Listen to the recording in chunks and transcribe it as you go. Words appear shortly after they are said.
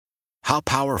How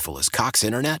powerful is Cox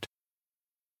Internet?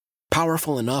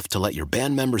 Powerful enough to let your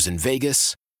band members in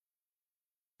Vegas,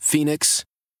 Phoenix,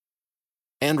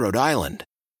 and Rhode Island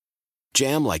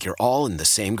jam like you're all in the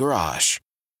same garage.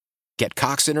 Get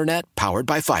Cox Internet powered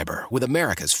by fiber with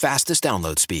America's fastest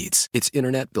download speeds. It's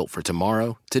internet built for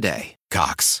tomorrow, today.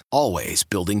 Cox, always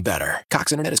building better.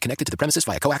 Cox Internet is connected to the premises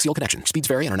via coaxial connection. Speeds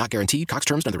vary and are not guaranteed. Cox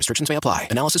terms and other restrictions may apply.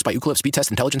 Analysis by Ookla Speed Test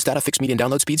Intelligence Data. Fixed median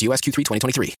download speeds. US Q3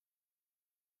 2023.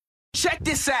 Check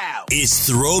this out. It's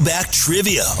Throwback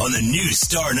Trivia on the new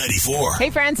Star 94. Hey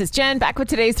friends, it's Jen back with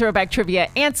today's Throwback Trivia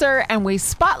answer, and we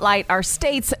spotlight our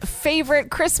state's favorite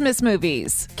Christmas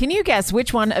movies. Can you guess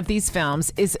which one of these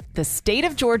films is the state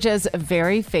of Georgia's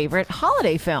very favorite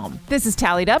holiday film? This is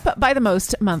tallied up by the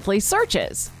most monthly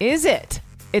searches. Is it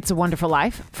It's a Wonderful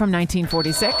Life from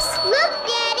 1946? Look,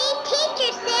 Daddy,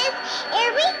 teacher says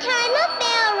every time a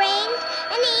bell rings,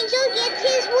 an angel gets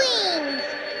his wings.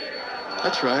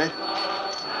 That's right.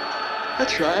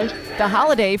 That's right. The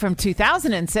Holiday from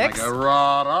 2006. Like a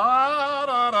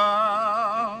ra-da-da-da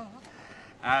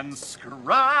and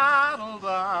scraddle-da.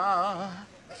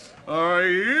 Are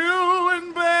you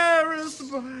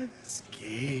embarrassed by this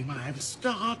game I've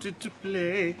started to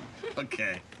play?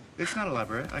 Okay, it's not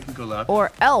elaborate. I can go loud.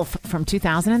 Or Elf from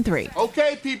 2003.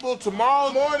 Okay, people,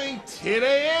 tomorrow morning, 10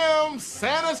 a.m.,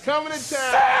 Santa's coming to town.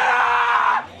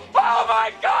 Santa! Oh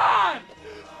my God!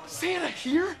 Santa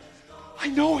here? I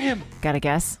know him. Got a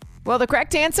guess? Well, the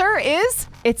correct answer is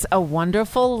It's a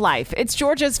Wonderful Life. It's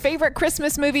Georgia's favorite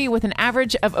Christmas movie with an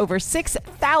average of over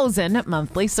 6,000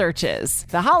 monthly searches.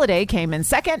 The Holiday came in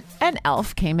second and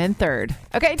Elf came in third.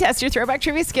 Okay, test your Throwback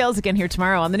Trivia skills again here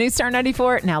tomorrow on the new Star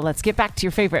 94. Now let's get back to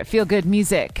your favorite feel-good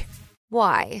music.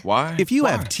 Why? Why? If you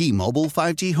have T-Mobile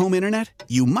 5G home internet,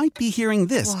 you might be hearing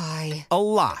this Why? a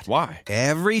lot. Why?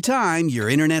 Every time your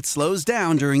internet slows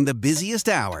down during the busiest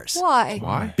hours. Why?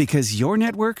 Why? Because your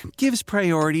network gives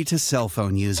priority to cell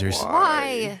phone users.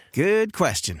 Why? Good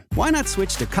question. Why not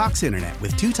switch to Cox Internet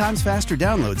with 2 times faster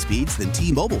download speeds than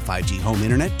T-Mobile 5G home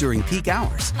internet during peak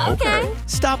hours? Okay.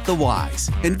 Stop the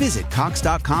whys and visit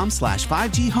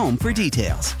cox.com/5G home for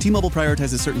details. T-Mobile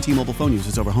prioritizes certain T-Mobile phone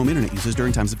users over home internet users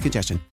during times of congestion.